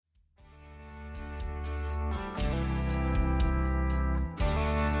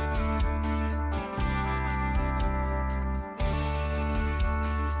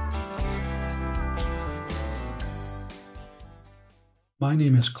My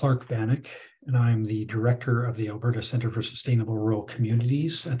name is Clark Bannock, and I'm the director of the Alberta Centre for Sustainable Rural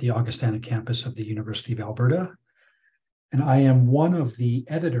Communities at the Augustana campus of the University of Alberta. And I am one of the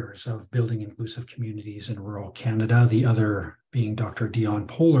editors of Building Inclusive Communities in Rural Canada, the other being Dr. Dion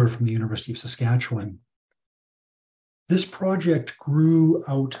Polar from the University of Saskatchewan. This project grew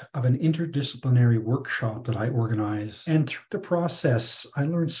out of an interdisciplinary workshop that I organized. And through the process, I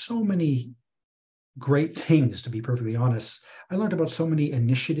learned so many great things, to be perfectly honest. I learned about so many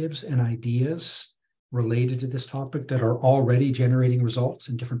initiatives and ideas related to this topic that are already generating results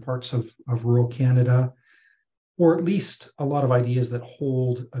in different parts of rural Canada, or at least a lot of ideas that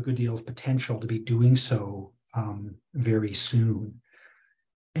hold a good deal of potential to be doing so very soon.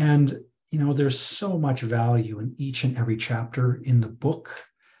 And, there's so much value in each and every chapter in the book.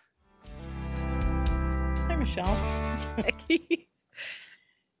 Hi, Michelle. Jackie.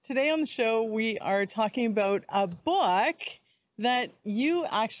 Today on the show, we are talking about a book that you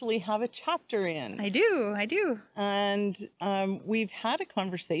actually have a chapter in. I do. And we've had a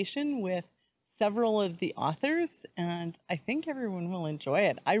conversation with several of the authors, and I think everyone will enjoy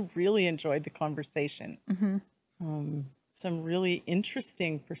it. I really enjoyed the conversation. Mm-hmm. Some really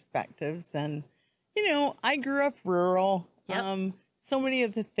interesting perspectives. And, I grew up rural. Yep. So many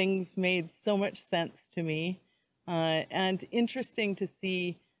of the things made so much sense to me. And interesting to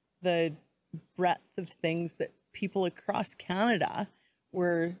see the breadth of things that people across Canada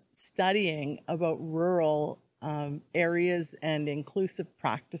were studying about rural areas and inclusive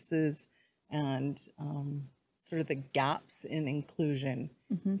practices and sort of the gaps in inclusion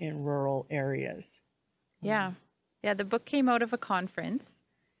in rural areas. Yeah, the book came out of a conference,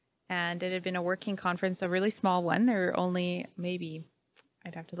 and it had been a working conference, a really small one. There were only maybe,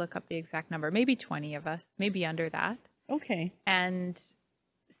 I'd have to look up the exact number, maybe 20 of us, maybe under that. Okay. And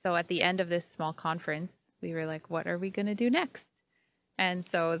so at the end of this small conference, we were like, what are we going to do next? And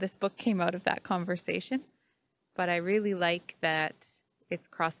so this book came out of that conversation. But I really like that it's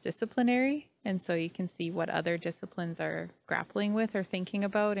cross-disciplinary. And so you can see what other disciplines are grappling with or thinking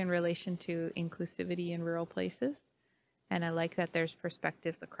about in relation to inclusivity in rural places. And I like that there's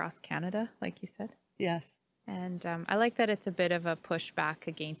perspectives across Canada, like you said. Yes. And I like that it's a bit of a pushback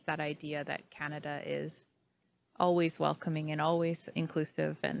against that idea that Canada is always welcoming and always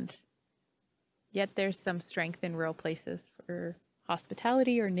inclusive, and yet there's some strength in rural places for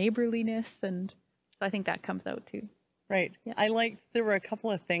hospitality or neighborliness, and so I think that comes out too. Right. Yeah. I liked, there were a couple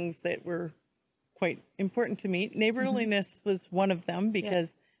of things that were quite important to me. Neighborliness was one of them,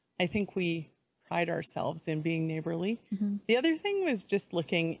 because I think we pride ourselves in being neighborly. The other thing was just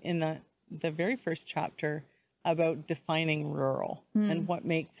looking in the very first chapter about defining rural and what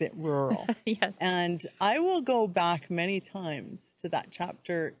makes it rural. Yes. And I will go back many times to that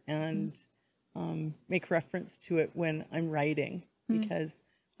chapter and make reference to it when I'm writing, because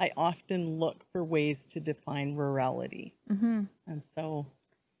I often look for ways to define rurality. And so.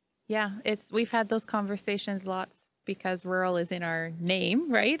 Yeah, we've had those conversations lots because rural is in our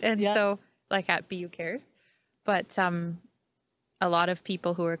name, right? And so like at BU Cares, but a lot of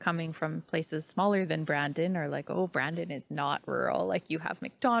people who are coming from places smaller than Brandon are like, oh, Brandon is not rural. Like, you have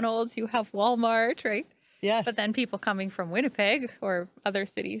McDonald's, you have Walmart, right? Yes. But then people coming from Winnipeg or other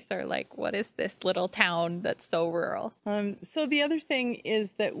cities are like, what is this little town that's so rural? So the other thing is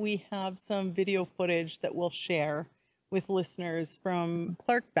that we have some video footage that we'll share with listeners from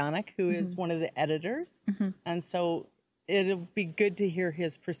Clark Bannock, who is one of the editors. And so it'll be good to hear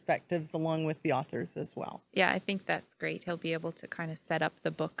his perspectives along with the authors as well. Yeah, I think that's great. He'll be able to kind of set up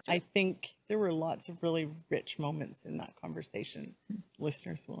the book. I think there were lots of really rich moments in that conversation.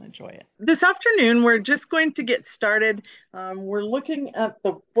 Listeners will enjoy it. This afternoon, we're just going to get started. We're looking at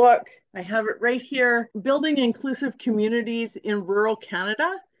the book. I have it right here, Building Inclusive Communities in Rural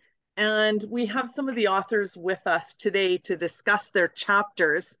Canada. And we have some of the authors with us today to discuss their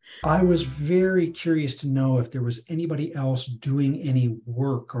chapters. I was very curious to know if there was anybody else doing any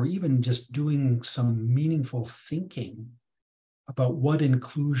work or even just doing some meaningful thinking about what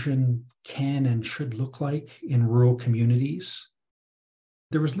inclusion can and should look like in rural communities.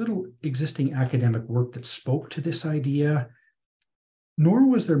 There was little existing academic work that spoke to this idea, nor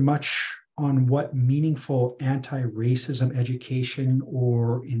was there much on what meaningful anti-racism education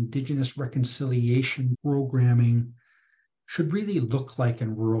or Indigenous reconciliation programming should really look like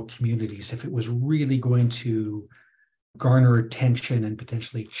in rural communities if it was really going to garner attention and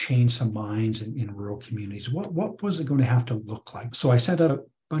potentially change some minds in rural communities. What was it going to have to look like? So I sent out a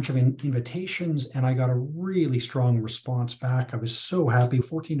bunch of invitations and I got a really strong response back. I was so happy.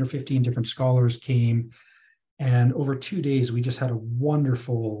 14 or 15 different scholars came And over 2 days, we just had a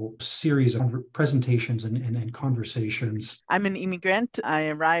wonderful series of presentations and conversations. I'm an immigrant. I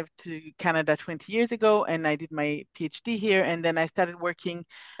arrived to Canada 20 years ago, and I did my PhD here. And then I started working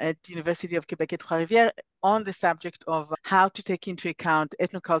at University of Quebec at Trois-Rivières on the subject of how to take into account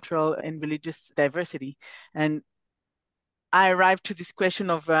ethnocultural and religious diversity. And I arrived to this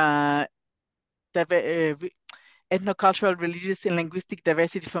question of ethnocultural, religious, and linguistic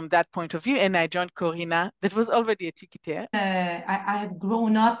diversity from that point of view. And I joined Corina, that was already at UQTR. I've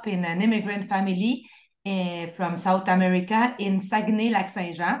grown up in an immigrant family from South America in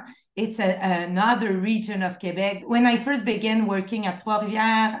Saguenay-Lac-Saint-Jean. It's another region of Quebec. When I first began working at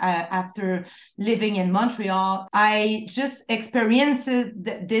Trois-Rivières after living in Montreal, I just experienced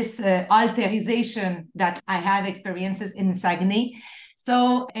this alterization that I have experienced in Saguenay.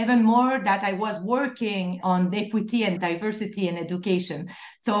 So even more that I was working on equity and diversity in education.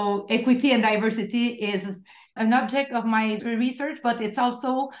 So equity and diversity is an object of my research, but it's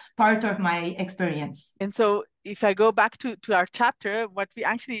also part of my experience. And so if I go back to our chapter, what we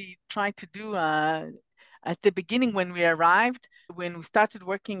actually tried to do at the beginning when we arrived, when we started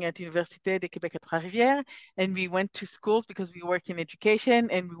working at Université de Québec à Trois-Rivières, and we went to schools because we work in education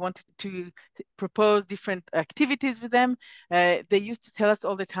and we wanted to propose different activities with them. They used to tell us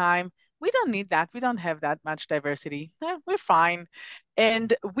all the time, we don't need that. We don't have that much diversity. We're fine.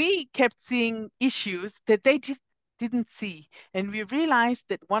 And we kept seeing issues that they just didn't see. And we realized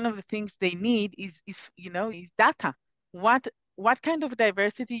that one of the things they need is data. What kind of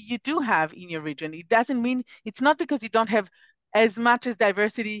diversity you do have in your region. It doesn't mean, it's not because you don't have as much as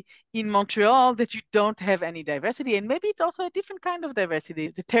diversity in Montreal that you don't have any diversity. And maybe it's also a different kind of diversity.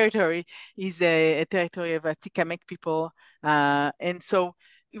 The territory is a territory of Atikamekw people. And so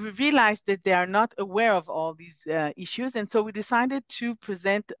we realized that they are not aware of all these issues. And so we decided to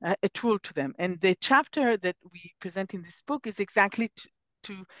present a tool to them. And the chapter that we present in this book is exactly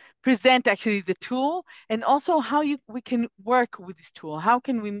to present actually the tool and also how we can work with this tool. How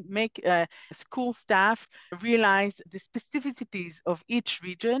can we make school staff realize the specificities of each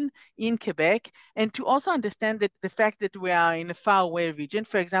region in Quebec, and to also understand that the fact that we are in a faraway region,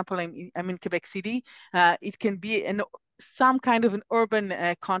 for example, I'm in Quebec City, it can be some kind of an urban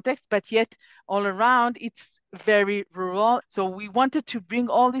context, but yet all around it's very rural. So we wanted to bring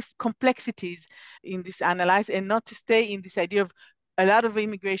all these complexities in this analysis and not to stay in this idea of a lot of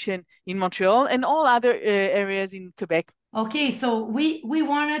immigration in Montreal and all other areas in Quebec. Okay, so we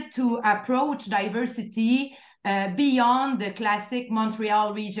wanted to approach diversity beyond the classic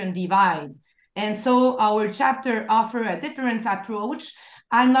Montreal region divide. And so our chapter offers a different approach,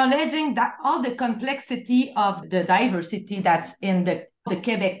 acknowledging that all the complexity of the diversity that's in the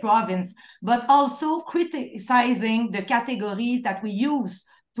Quebec province, but also criticizing the categories that we use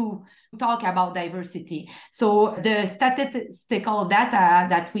to talk about diversity. So the statistical data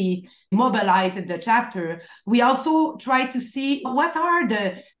that we mobilize in the chapter, we also try to see what are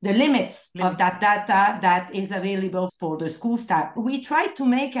the limits of that data that is available for the school staff. We try to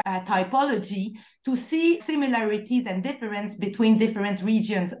make a typology to see similarities and difference between different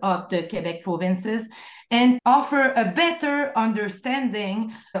regions of the Quebec provinces and offer a better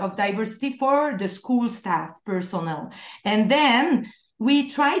understanding of diversity for the school staff personnel. And then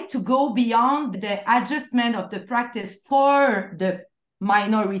we try to go beyond the adjustment of the practice for the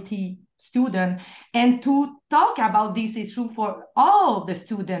minority student and to talk about this issue for all the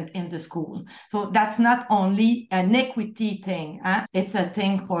students in the school. So that's not only an equity thing, it's a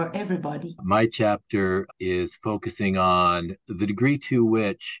thing for everybody. My chapter is focusing on the degree to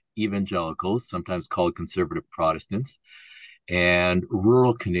which evangelicals, sometimes called conservative Protestants, and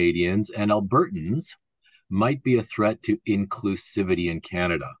rural Canadians and Albertans might be a threat to inclusivity in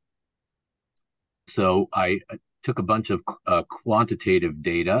Canada. So I took a bunch of quantitative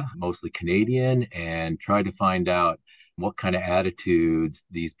data, mostly Canadian, and tried to find out what kind of attitudes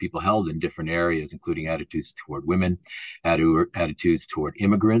these people held in different areas, including attitudes toward women, attitudes toward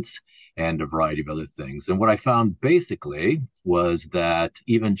immigrants, and a variety of other things. And what I found basically was that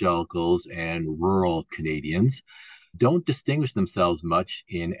evangelicals and rural Canadians don't distinguish themselves much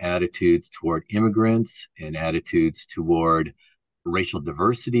in attitudes toward immigrants and attitudes toward racial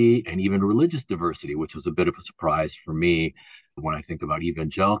diversity and even religious diversity, which was a bit of a surprise for me when I think about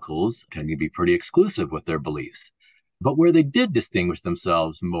evangelicals tending to be pretty exclusive with their beliefs. But where they did distinguish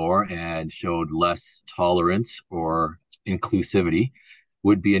themselves more and showed less tolerance or inclusivity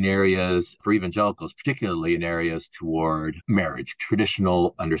would be in areas for evangelicals, particularly in areas toward marriage,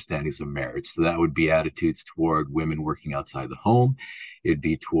 traditional understandings of marriage. So that would be attitudes toward women working outside the home. It'd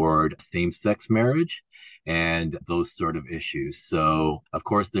be toward same-sex marriage. and those sort of issues. So, of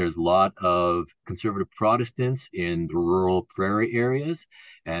course, there's a lot of conservative Protestants in the rural prairie areas.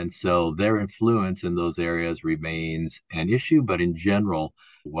 And so their influence in those areas remains an issue. But in general,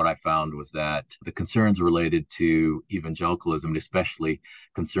 what I found was that the concerns related to evangelicalism, especially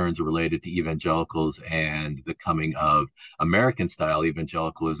concerns related to evangelicals and the coming of American-style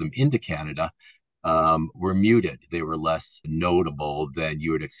evangelicalism into Canada, were muted. They were less notable than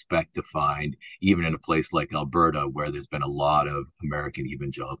you would expect to find, even in a place like Alberta, where there's been a lot of American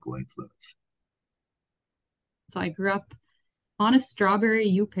evangelical influence. So I grew up on a strawberry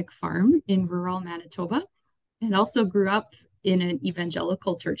U-pick farm in rural Manitoba, and also grew up in an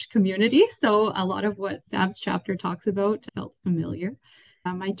evangelical church community. So a lot of what Sam's chapter talks about felt familiar.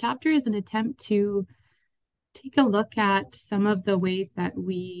 My chapter is an attempt to take a look at some of the ways that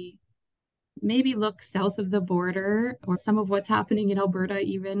we maybe look south of the border, or some of what's happening in Alberta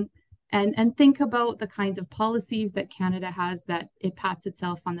even, and think about the kinds of policies that Canada has that it pats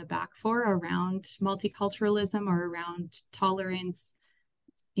itself on the back for around multiculturalism or around tolerance,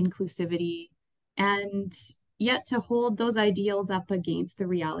 inclusivity, and yet to hold those ideals up against the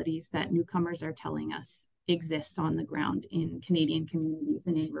realities that newcomers are telling us exists on the ground in Canadian communities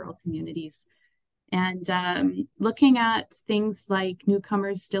and in rural communities. And looking at things like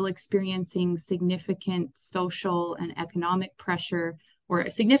newcomers still experiencing significant social and economic pressure or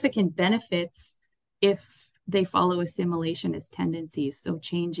significant benefits if they follow assimilationist tendencies. So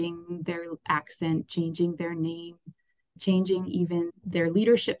changing their accent, changing their name, changing even their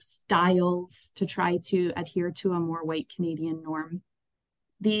leadership styles to try to adhere to a more white Canadian norm.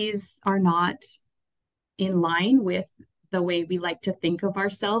 These are not in line with the way we like to think of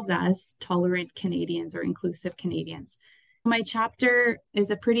ourselves as tolerant Canadians or inclusive Canadians. My chapter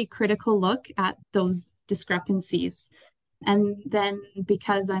is a pretty critical look at those discrepancies. And then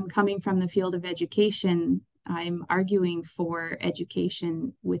because I'm coming from the field of education, I'm arguing for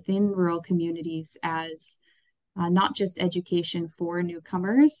education within rural communities as not just education for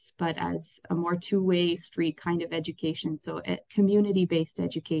newcomers, but as a more two-way street kind of education. So community-based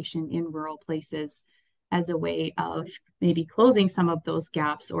education in rural places as a way of maybe closing some of those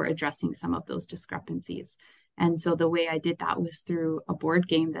gaps or addressing some of those discrepancies. And so the way I did that was through a board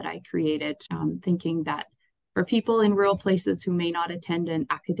game that I created, thinking that for people in rural places who may not attend an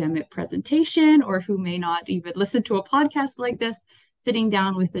academic presentation or who may not even listen to a podcast like this, sitting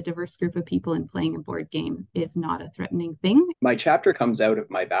down with a diverse group of people and playing a board game is not a threatening thing. My chapter comes out of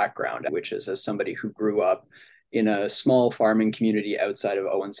my background, which is as somebody who grew up in a small farming community outside of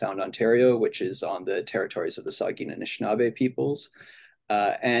Owen Sound, Ontario, which is on the territories of the Saugeen and Anishinaabe peoples.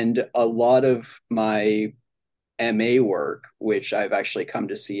 And a lot of my MA work, which I've actually come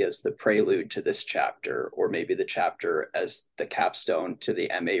to see as the prelude to this chapter, or maybe the chapter as the capstone to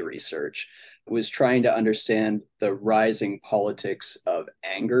the MA research, was trying to understand the rising politics of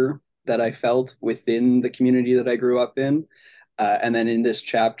anger that I felt within the community that I grew up in. And then in this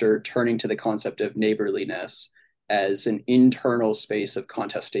chapter, turning to the concept of neighborliness as an internal space of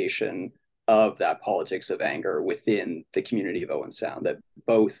contestation of that politics of anger within the community of Owen Sound, that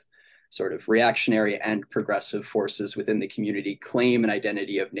both sort of reactionary and progressive forces within the community claim an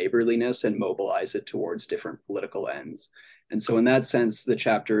identity of neighborliness and mobilize it towards different political ends. And so in that sense, the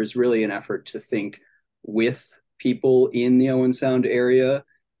chapter is really an effort to think with people in the Owen Sound area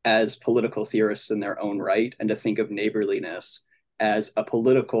as political theorists in their own right, and to think of neighborliness as a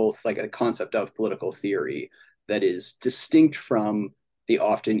political, like a concept of political theory that is distinct from the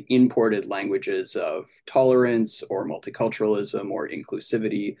often imported languages of tolerance or multiculturalism or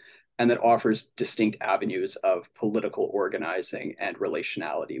inclusivity, and that offers distinct avenues of political organizing and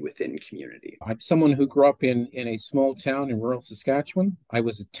relationality within community. I'm someone who grew up in a small town in rural Saskatchewan. I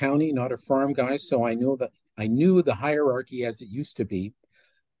was a townie, not a farm guy, so I knew the hierarchy as it used to be.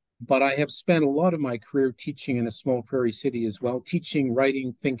 But I have spent a lot of my career teaching in a small prairie city as well, teaching,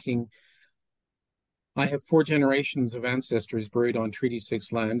 writing, thinking. I have 4 generations of ancestors buried on Treaty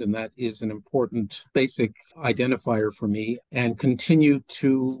 6 land, and that is an important basic identifier for me, and continue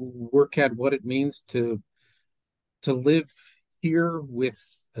to work at what it means to live here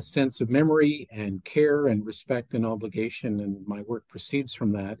with a sense of memory and care and respect and obligation, and my work proceeds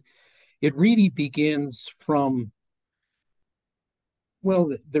from that. It really begins from,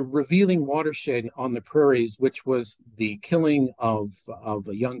 well, the revealing watershed on the prairies, which was the killing of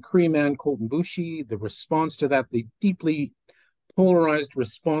a young Cree man, Colton Boushie, the response to that, the deeply polarized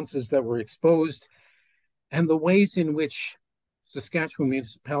responses that were exposed, and the ways in which Saskatchewan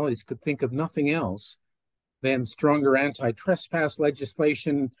municipalities could think of nothing else than stronger anti-trespass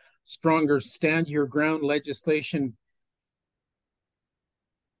legislation, stronger stand-your-ground legislation.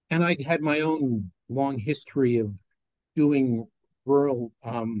 And I had my own long history of doing rural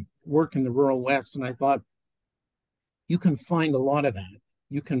work in the rural West, and I thought, you can find a lot of that.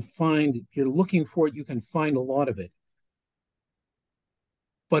 You can find, if you're looking for it, you can find a lot of it.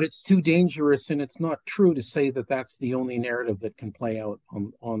 But it's too dangerous, and it's not true to say that that's the only narrative that can play out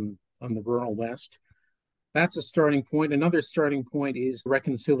on the rural West. That's a starting point. Another starting point is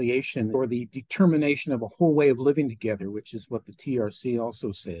reconciliation, or the determination of a whole way of living together, which is what the TRC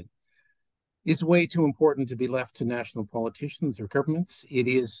also said, is way too important to be left to national politicians or governments. It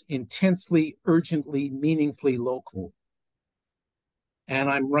is intensely, urgently, meaningfully local. And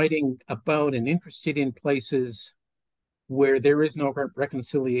I'm writing about and interested in places where there is no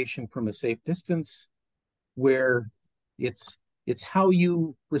reconciliation from a safe distance, where it's how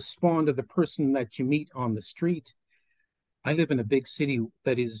you respond to the person that you meet on the street. I live in a big city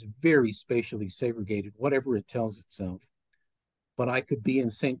that is very spatially segregated, whatever it tells itself. But I could be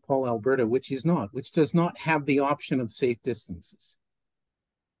in St. Paul, Alberta, which does not have the option of safe distances.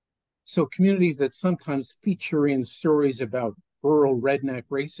 So communities that sometimes feature in stories about rural redneck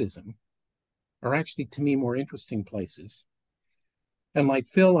racism are actually, to me, more interesting places. And like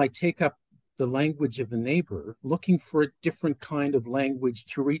Phil, I take up the language of the neighbor, looking for a different kind of language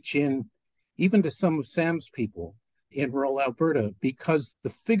to reach in even to some of Sam's people in rural Alberta, because the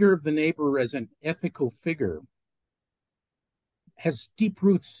figure of the neighbor as an ethical figure has deep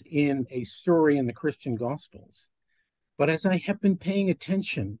roots in a story in the Christian Gospels. But as I have been paying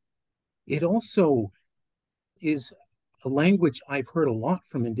attention, it also is a language I've heard a lot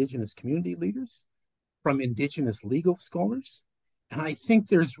from Indigenous community leaders, from Indigenous legal scholars. And I think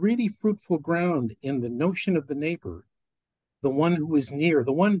there's really fruitful ground in the notion of the neighbor, the one who is near,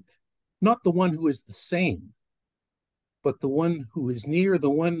 not the one who is the same, but the one who is near, the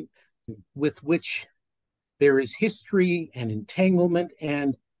one with which there is history and entanglement,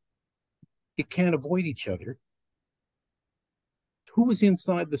 and it can't avoid each other. Who is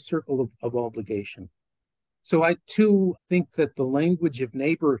inside the circle of obligation? So I too think that the language of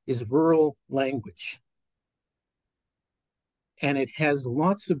neighbor is rural language. And it has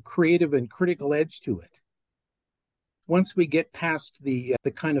lots of creative and critical edge to it. Once we get past the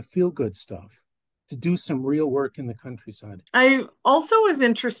kind of feel-good stuff, to do some real work in the countryside. I also was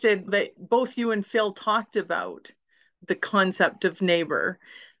interested that both you and Phil talked about the concept of neighbor.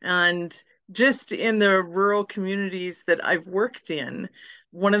 And just in the rural communities that I've worked in,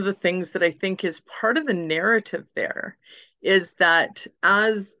 one of the things that I think is part of the narrative there is that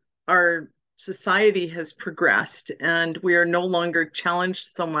as our society has progressed and we are no longer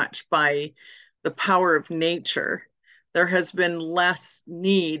challenged so much by the power of nature, there has been less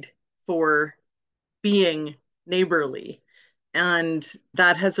need for being neighborly. And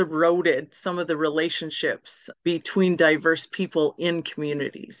that has eroded some of the relationships between diverse people in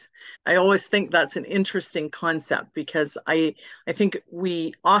communities. I always think that's an interesting concept, because I think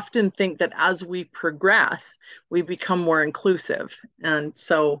we often think that as we progress, we become more inclusive. And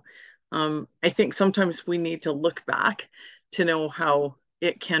so I think sometimes we need to look back to know how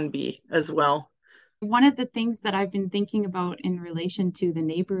it can be as well. One of the things that I've been thinking about in relation to the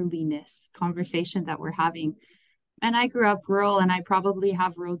neighborliness conversation that we're having, and I grew up rural, and I probably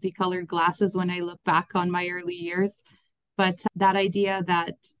have rosy colored glasses when I look back on my early years, but that idea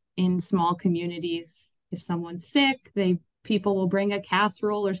that in small communities, if someone's sick, people will bring a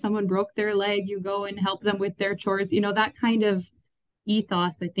casserole, or someone broke their leg, you go and help them with their chores. That kind of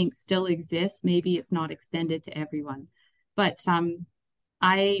ethos, I think, still exists. Maybe it's not extended to everyone, but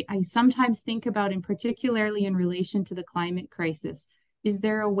I sometimes think about, and particularly in relation to the climate crisis, is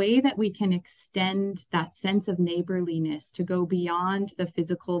there a way that we can extend that sense of neighborliness to go beyond the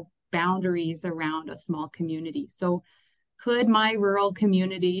physical boundaries around a small community? So could my rural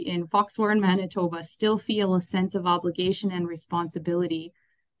community in Foxwarren, Manitoba still feel a sense of obligation and responsibility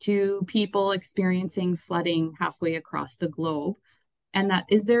to people experiencing flooding halfway across the globe? And that,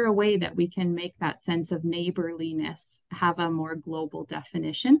 is there a way that we can make that sense of neighborliness have a more global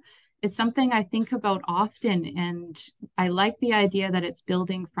definition? It's something I think about often, and I like the idea that it's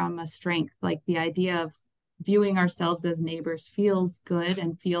building from a strength. Like the idea of viewing ourselves as neighbors feels good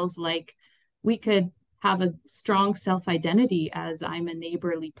and feels like we could have a strong self-identity as I'm a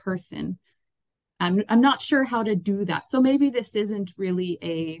neighborly person. I'm not sure how to do that. So maybe this isn't really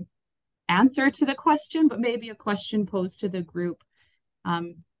a answer to the question, but maybe a question posed to the group.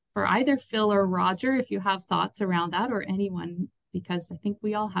 For either Phil or Roger, if you have thoughts around that, or anyone, because I think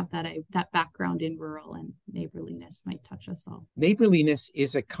we all have that background in rural, and neighborliness might touch us all. Neighborliness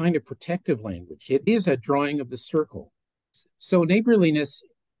is a kind of protective language. It is a drawing of the circle. So neighborliness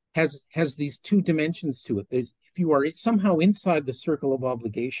has these two dimensions to it. If you are somehow inside the circle of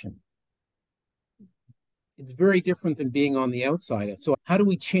obligation, it's very different than being on the outside. So how do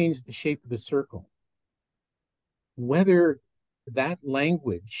we change the shape of the circle? Whether that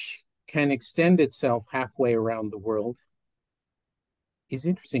language can extend itself halfway around the world is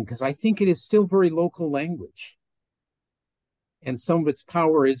interesting, because I think it is still very local language. And some of its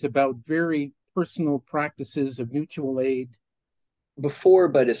power is about very personal practices of mutual aid. Before,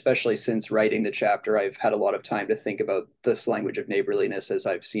 but especially since writing the chapter, I've had a lot of time to think about this language of neighborliness as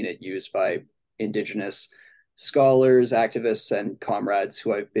I've seen it used by Indigenous scholars, activists, and comrades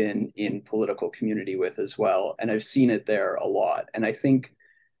who I've been in political community with as well. And I've seen it there a lot. And I think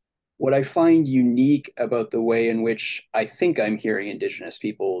what I find unique about the way in which I think I'm hearing Indigenous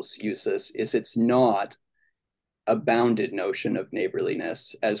peoples use this is it's not a bounded notion of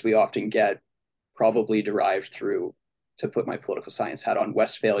neighborliness, as we often get, probably derived through, to put my political science hat on,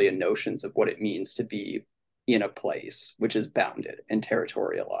 Westphalian notions of what it means to be in a place, which is bounded and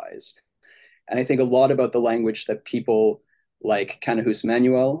territorialized. And I think a lot about the language that people like Kanahus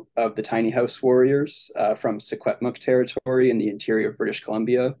Manuel of the Tiny House Warriors from Secwepemc territory in the interior of British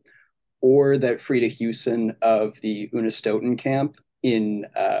Columbia, or that Frida Hewson of the Unistoten camp in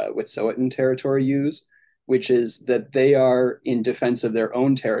Wet'suwet'en territory use, which is that they are in defense of their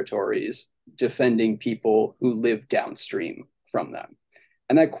own territories, defending people who live downstream from them.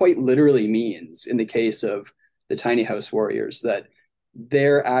 And that quite literally means, in the case of the Tiny House Warriors, that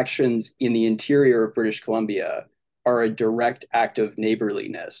their actions in the interior of British Columbia are a direct act of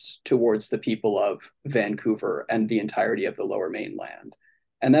neighborliness towards the people of Vancouver and the entirety of the Lower Mainland.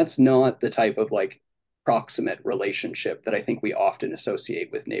 And that's not the type of like proximate relationship that I think we often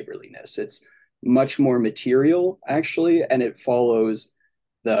associate with neighborliness. It's much more material, actually, and it follows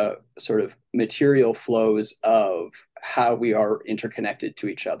the sort of material flows of how we are interconnected to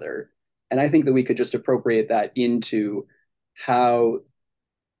each other. And I think that we could just appropriate that into how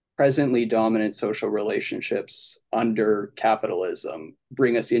presently dominant social relationships under capitalism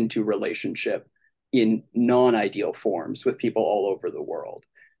bring us into relationship in non-ideal forms with people all over the world.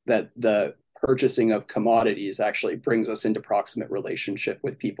 That the purchasing of commodities actually brings us into proximate relationship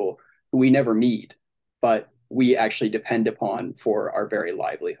with people who we never meet, but we actually depend upon for our very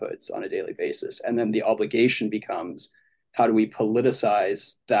livelihoods on a daily basis. And then the obligation becomes, how do we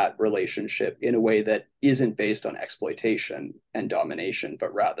politicize that relationship in a way that isn't based on exploitation and domination,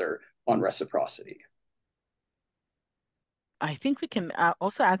 but rather on reciprocity? I think we can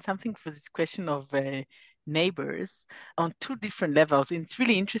also add something for this question of neighbors on two different levels. And it's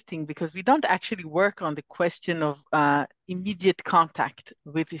really interesting because we don't actually work on the question of immediate contact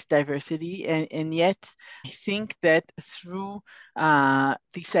with this diversity. And yet I think that through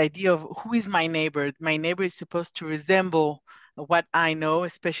this idea of who is my neighbor is supposed to resemble what I know,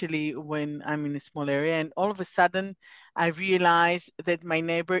 especially when I'm in a small area. And all of a sudden, I realize that my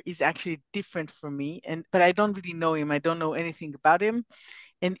neighbor is actually different from me, but I don't really know him. I don't know anything about him.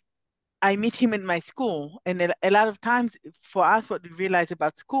 And I meet him in my school. And a lot of times for us, what we realize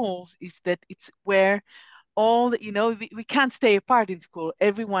about schools is that it's where we can't stay apart in school.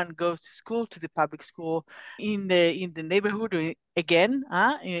 Everyone goes to school, to the public school in the neighborhood, or again,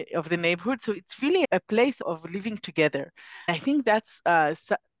 of the neighborhood. So it's really a place of living together. I think that's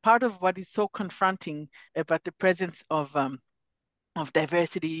part of what is so confronting about the presence of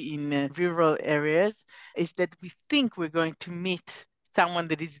diversity in rural areas, is that we think we're going to meet someone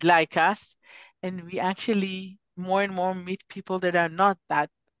that is like us, and we actually more and more meet people that are not that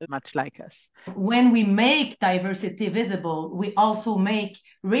much like us. When we make diversity visible, we also make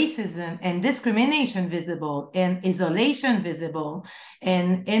racism and discrimination visible and isolation visible.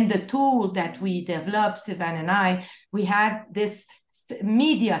 And in the tool that we developed, Sivan and I, we had this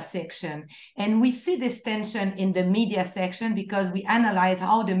media section, and we see this tension in the media section because we analyze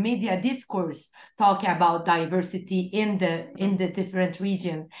how the media discourse talk about diversity in the different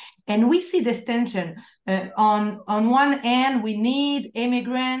regions, and we see this tension. On one hand, we need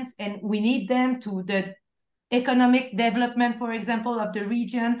immigrants and we need them to the economic development, for example, of the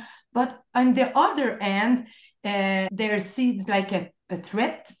region, but on the other hand, they're seen like a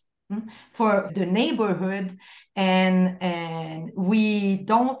threat for the neighborhood, and we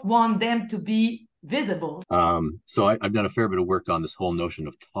don't want them to be visible. So I've done a fair bit of work on this whole notion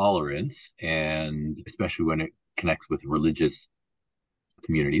of tolerance, and especially when it connects with religious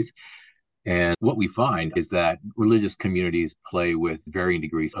communities. And what we find is that religious communities play with varying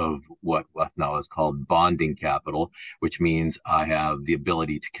degrees of what now is called bonding capital, which means I have the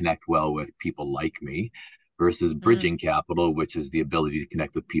ability to connect well with people like me, versus bridging capital, which is the ability to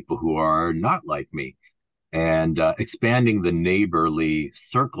connect with people who are not like me. And expanding the neighborly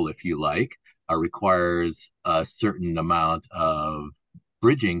circle, if you like, requires a certain amount of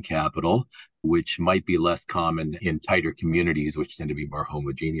bridging capital which might be less common in tighter communities, which tend to be more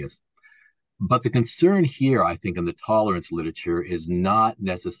homogeneous. But the concern here, I think, in the tolerance literature is not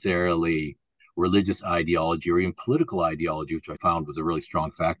necessarily religious ideology or even political ideology, which I found was a really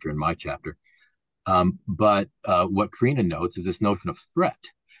strong factor in my chapter. But what Karina notes is this notion of threat.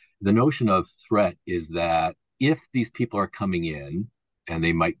 The notion of threat is that if these people are coming in and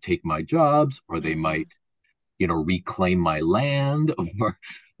they might take my jobs, or they might, reclaim my land, or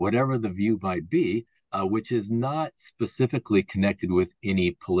whatever the view might be, which is not specifically connected with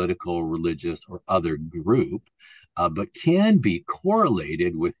any political, religious, or other group, but can be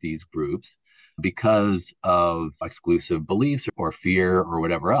correlated with these groups because of exclusive beliefs or fear or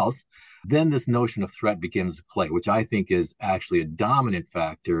whatever else, then this notion of threat begins to play, which I think is actually a dominant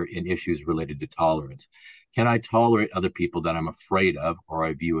factor in issues related to tolerance. Can I tolerate other people that I'm afraid of or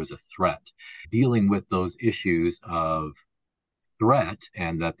I view as a threat? Dealing with those issues of threat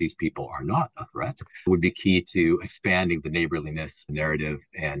and that these people are not a threat would be key to expanding the neighborliness narrative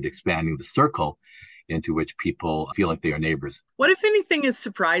and expanding the circle into which people feel like they are neighbors. What, if anything, has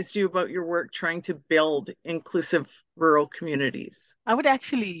surprised you about your work trying to build inclusive rural communities? I would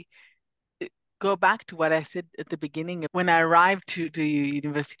actually go back to what I said at the beginning. When I arrived to the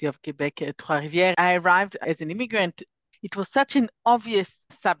University of Quebec at Trois-Rivières, I arrived as an immigrant. It was such an obvious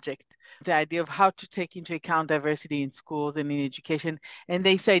subject, the idea of how to take into account diversity in schools and in education, and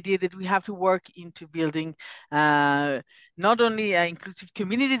this idea that we have to work into building not only inclusive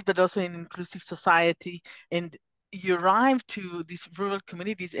communities, but also an inclusive society. And you arrive to these rural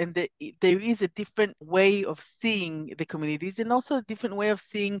communities and there is a different way of seeing the communities, and also a different way of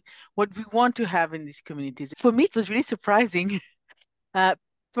seeing what we want to have in these communities. For me, it was really surprising.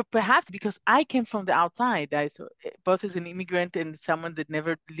 But perhaps because I came from the outside, both as an immigrant and someone that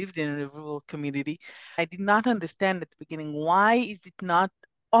never lived in a rural community, I did not understand at the beginning, why is it not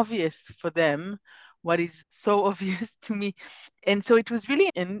obvious for them what is so obvious to me? And so it was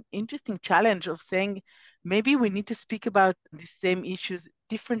really an interesting challenge of saying, maybe we need to speak about the same issues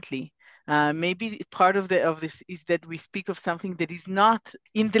differently. Maybe part of this is that we speak of something that is not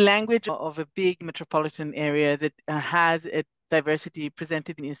in the language of a big metropolitan area that has a diversity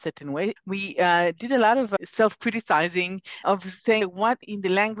presented in a certain way. We did a lot of self-criticizing of saying what in the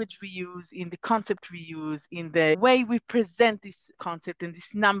language we use, in the concept we use, in the way we present this concept and these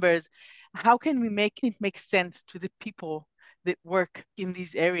numbers, how can we make it make sense to the people that work in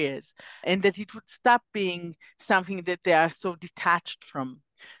these areas, and that it would stop being something that they are so detached from.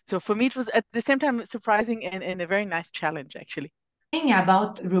 So for me, it was at the same time surprising and a very nice challenge, actually. Thing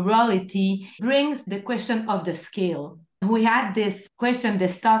about rurality brings the question of the scale. We had this question,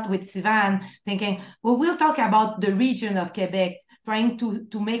 this thought with Sivan, thinking, well, we'll talk about the region of Quebec, trying to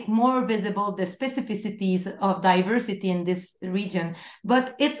make more visible the specificities of diversity in this region.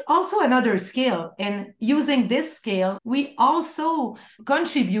 But it's also another scale. And using this scale, we also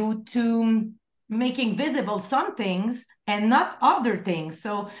contribute to making visible some things and not other things.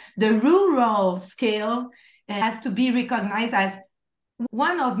 So the rural scale has to be recognized as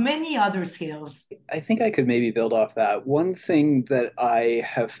one of many other skills. I think I could maybe build off that. One thing that I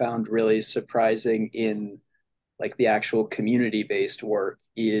have found really surprising in like the actual community-based work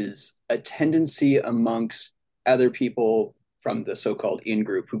is a tendency amongst other people from the so-called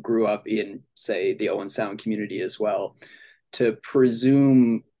in-group who grew up in, say, the Owen Sound community as well, to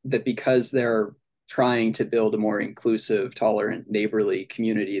presume that because they're trying to build a more inclusive, tolerant, neighborly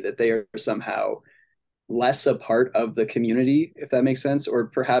community, that they are somehow less a part of the community, if that makes sense. Or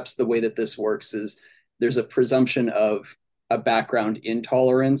perhaps the way that this works is there's a presumption of a background in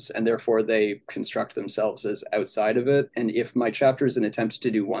tolerance, and therefore they construct themselves as outside of it. And if my chapter is an attempt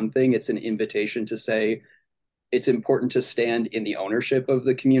to do one thing, it's an invitation to say it's important to stand in the ownership of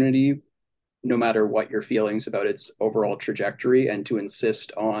the community, no matter what your feelings about its overall trajectory, and to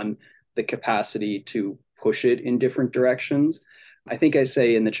insist on the capacity to push it in different directions. I think I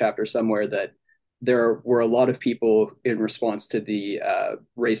say in the chapter somewhere that there were a lot of people in response to the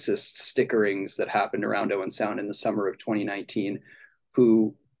racist stickerings that happened around Owen Sound in the summer of 2019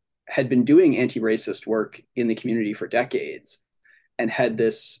 who had been doing anti-racist work in the community for decades and had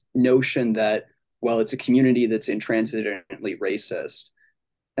this notion that, well, it's a community that's intransigently racist.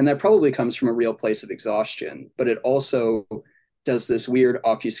 And that probably comes from a real place of exhaustion, but it also does this weird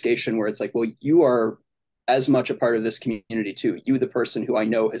obfuscation where it's like, well, you are as much a part of this community too. You, the person who I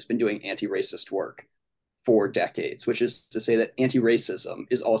know has been doing anti-racist work for decades, which is to say that anti-racism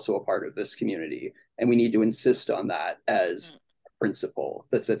is also a part of this community. And we need to insist on that as a principle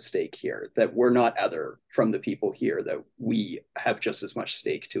that's at stake here, that we're not other from the people here, that we have just as much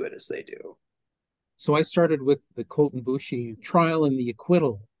stake to it as they do. So I started with the Colton Boushie trial and the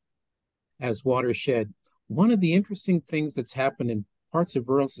acquittal. as watershed. One of the interesting things that's happened in parts of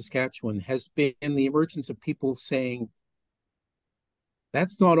rural Saskatchewan has been the emergence of people saying,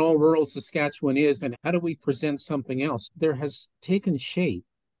 that's not all rural Saskatchewan is, and how do we present something else? There has taken shape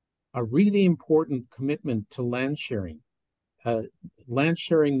a really important commitment to land sharing, a land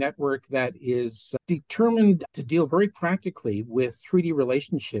sharing network that is determined to deal very practically with treaty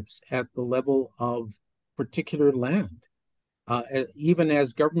relationships at the level of particular land. Even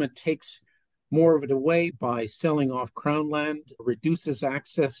as government takes more of it away by selling off Crown land, reduces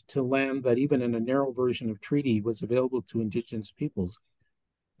access to land that even in a narrow version of treaty was available to Indigenous peoples.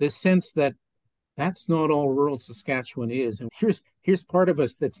 This sense that that's not all rural Saskatchewan is. And here's part of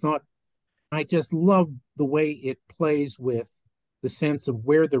us that's not. I just love the way it plays with the sense of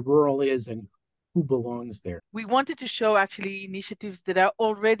where the rural is and who belongs there. We wanted to show actually initiatives that are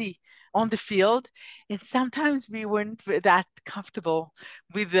already on the field, and sometimes we weren't that comfortable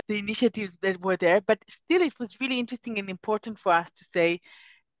with the initiatives that were there, but still it was really interesting and important for us to say,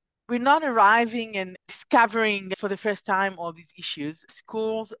 we're not arriving and discovering for the first time all these issues.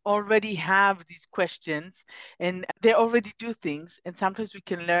 Schools already have these questions and they already do things, and sometimes we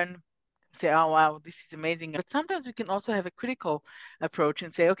can learn, say, oh, wow, this is amazing. But sometimes we can also have a critical approach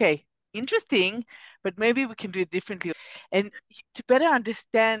and say, okay, interesting, but maybe we can do it differently. And to better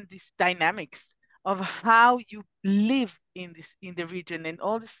understand these dynamics of how you live in the region and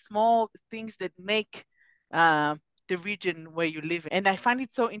all the small things that make the region where you live. And I find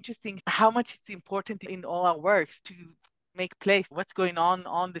it so interesting how much it's important in all our works to make place what's going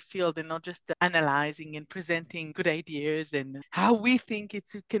on the field and not just analyzing and presenting good ideas and how we think it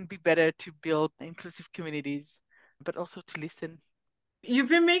can be better to build inclusive communities, but also to listen. You've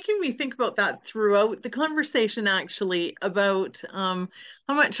been making me think about that throughout the conversation, actually, about how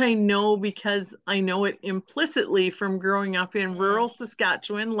much I know, because I know it implicitly from growing up in rural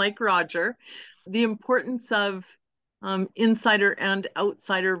Saskatchewan, like Roger, the importance of insider and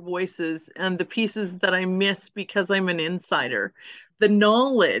outsider voices and the pieces that I miss because I'm an insider. The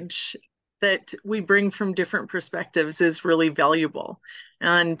knowledge that we bring from different perspectives is really valuable.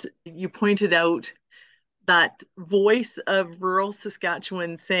 And you pointed out that voice of rural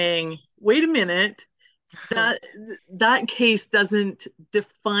Saskatchewan saying, wait a minute, that case doesn't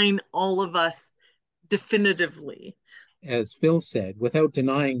define all of us definitively. As Phil said, without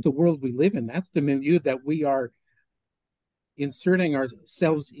denying the world we live in, that's the milieu that we are inserting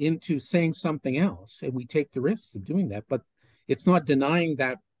ourselves into, saying something else, and we take the risks of doing that. But it's not denying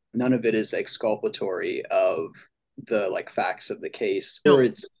that. None of it is exculpatory of the facts of the case or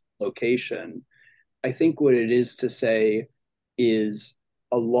its location. I think what it is to say is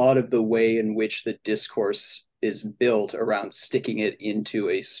a lot of the way in which the discourse is built around sticking it into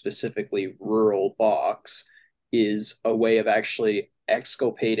a specifically rural box is a way of actually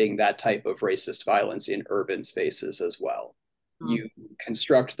exculpating that type of racist violence in urban spaces as well. You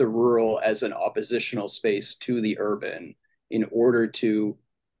construct the rural as an oppositional space to the urban in order to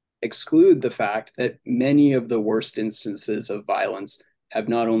exclude the fact that many of the worst instances of violence have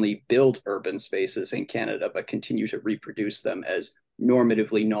not only built urban spaces in Canada, but continue to reproduce them as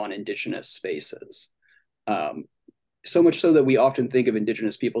normatively non-Indigenous spaces. So much so that we often think of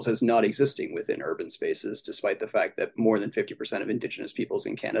Indigenous peoples as not existing within urban spaces, despite the fact that more than 50% of Indigenous peoples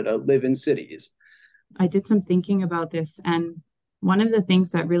in Canada live in cities. I did some thinking about this, and one of the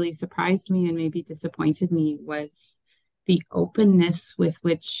things that really surprised me and maybe disappointed me was the openness with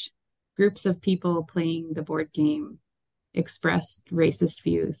which groups of people playing the board game expressed racist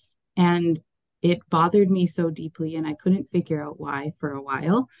views. And it bothered me so deeply, and I couldn't figure out why for a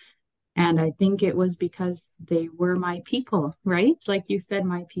while. And I think it was because they were my people, right? Like you said,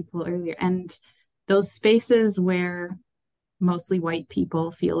 my people earlier. And those spaces where mostly white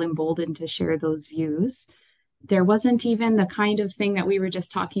people feel emboldened to share those views, there wasn't even the kind of thing that we were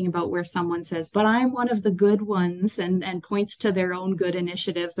just talking about where someone says, but I'm one of the good ones, and points to their own good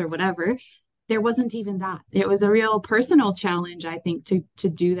initiatives or whatever. There wasn't even that. It was a real personal challenge, I think, to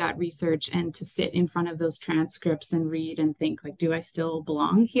do that research and to sit in front of those transcripts and read and think, like, do I still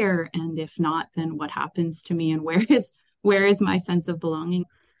belong here? And if not, then what happens to me? And where is my sense of belonging?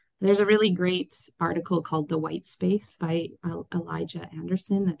 There's a really great article called The White Space by Elijah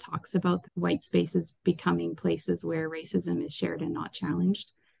Anderson that talks about white spaces becoming places where racism is shared and not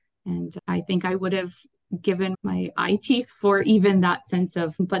challenged. And I think I would have given my eye teeth for even that sense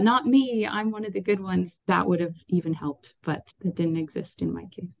of, but not me, I'm one of the good ones. That would have even helped, but it didn't exist in my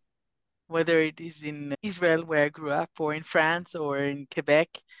case. Whether it is in Israel, where I grew up, or in France, or in Quebec,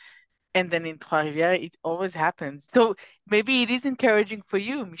 And then in Trois-Rivières, it always happens. So maybe it is encouraging for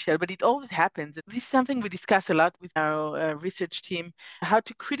you, Michelle, but it always happens. This is something we discuss a lot with our research team, how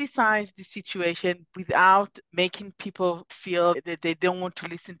to criticize the situation without making people feel that they don't want to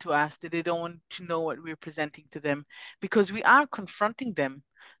listen to us, that they don't want to know what we're presenting to them, because we are confronting them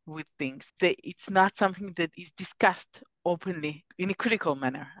with things. It's not something that is discussed openly in a critical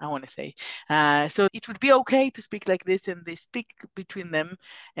manner, I want to say. So it would be okay to speak like this, and they speak between them,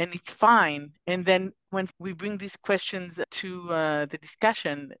 and it's fine. And then when we bring these questions to the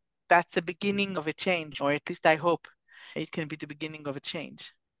discussion, that's the beginning of a change, or at least I hope it can be the beginning of a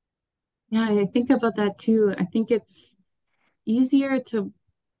change. Yeah, I think about that too. I think it's easier to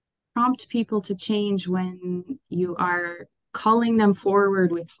prompt people to change when you are calling them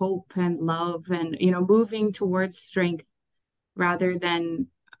forward with hope and love and, moving towards strength rather than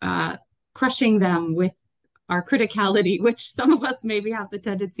crushing them with our criticality, which some of us maybe have the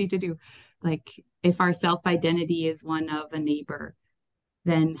tendency to do. Like if our self-identity is one of a neighbor,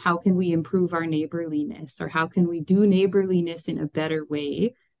 then how can we improve our neighborliness, or how can we do neighborliness in a better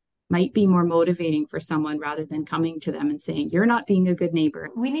way? Might be more motivating for someone rather than coming to them and saying, you're not being a good neighbor.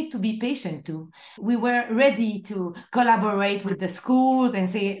 We need to be patient too. We were ready to collaborate with the schools and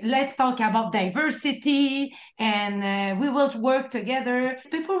say, let's talk about diversity and we will work together.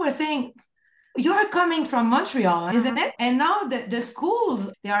 People were saying, you're coming from Montreal, isn't it? And now the schools,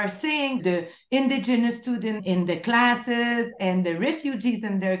 they are saying the indigenous students in the classes and the refugees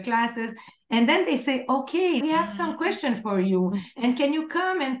in their classes. And then they say, okay, we have some question for you. And can you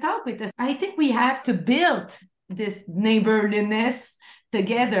come and talk with us? I think we have to build this neighborliness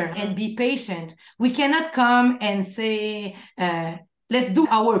together and be patient. We cannot come and say, let's do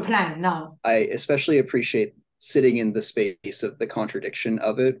our plan now. I especially appreciate sitting in the space of the contradiction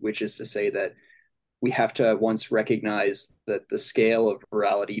of it, which is to say that we have to once recognize that the scale of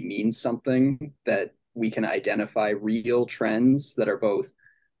rurality means something, that we can identify real trends that are both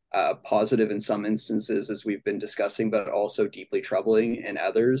positive in some instances, as we've been discussing, but also deeply troubling in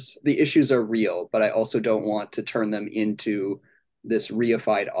others. The issues are real, but I also don't want to turn them into this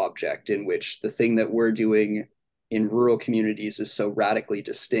reified object in which the thing that we're doing in rural communities is so radically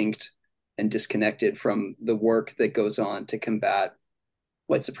distinct and disconnected from the work that goes on to combat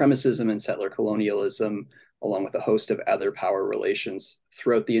white supremacism and settler colonialism, along with a host of other power relations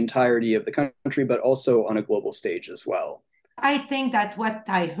throughout the entirety of the country, but also on a global stage as well. I think that what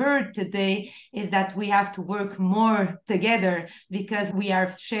I heard today is that we have to work more together because we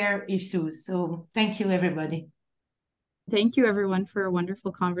have shared issues. So thank you, everybody. Thank you, everyone, for a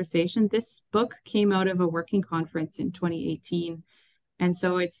wonderful conversation. This book came out of a working conference in 2018. And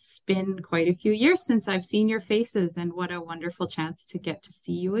so it's been quite a few years since I've seen your faces, and what a wonderful chance to get to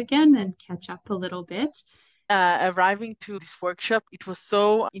see you again and catch up a little bit. Arriving to this workshop, it was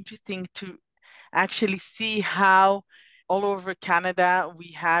so interesting to actually see how all over Canada,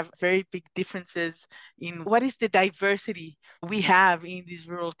 we have very big differences in what is the diversity we have in these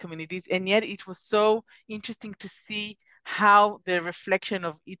rural communities. And yet it was so interesting to see how the reflection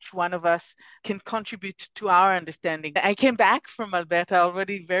of each one of us can contribute to our understanding. I came back from Alberta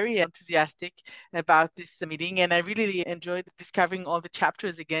already very enthusiastic about this meeting, and I really enjoyed discovering all the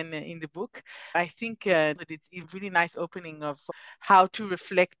chapters again in the book. I think that it's a really nice opening of how to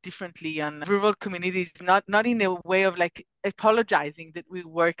reflect differently on rural communities, not in a way of like apologizing that we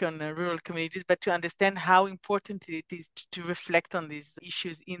work on rural communities, but to understand how important it is to reflect on these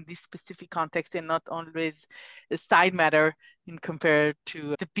issues in this specific context and not always a side matter in compared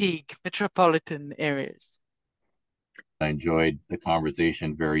to the big metropolitan areas. I enjoyed the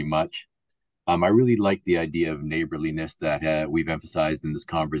conversation very much. I really like the idea of neighborliness that we've emphasized in this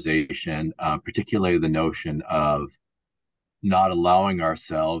conversation, particularly the notion of not allowing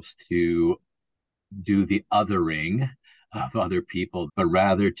ourselves to do the othering of other people, but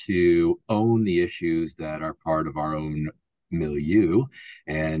rather to own the issues that are part of our own milieu,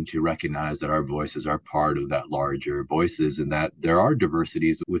 and to recognize that our voices are part of that larger voices, and that there are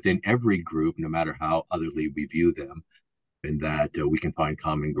diversities within every group, no matter how otherly we view them, and that we can find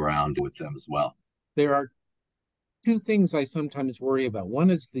common ground with them as well. There are two things I sometimes worry about. One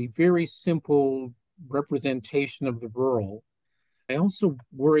is the very simple representation of the rural. I also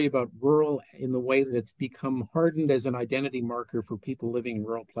worry about rural in the way that it's become hardened as an identity marker for people living in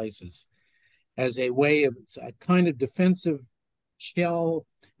rural places, as a way of a kind of defensive shell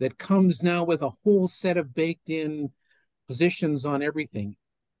that comes now with a whole set of baked in positions on everything.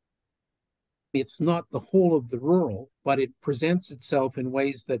 It's not the whole of the rural, but it presents itself in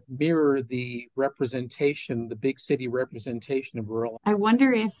ways that mirror the representation, the big city representation of rural. I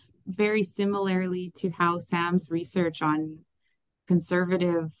wonder if, very similarly to how Sam's research on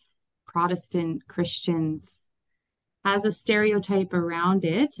conservative Protestant Christians has a stereotype around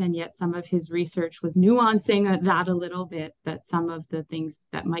it, and yet some of his research was nuancing that a little bit, that some of the things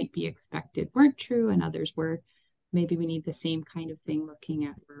that might be expected weren't true and others were. Maybe we need the same kind of thing looking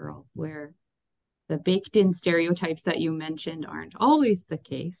at rural, where the baked in stereotypes that you mentioned aren't always the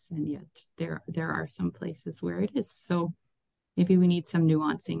case, and yet there are some places where it is. So maybe we need some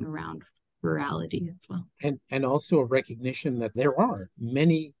nuancing around rurality as well. And also a recognition that there are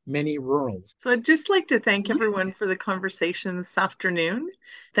many, many rurals. So I'd just like to thank everyone for the conversation this afternoon.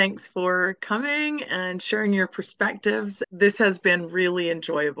 Thanks for coming and sharing your perspectives. This has been really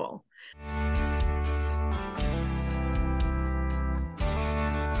enjoyable.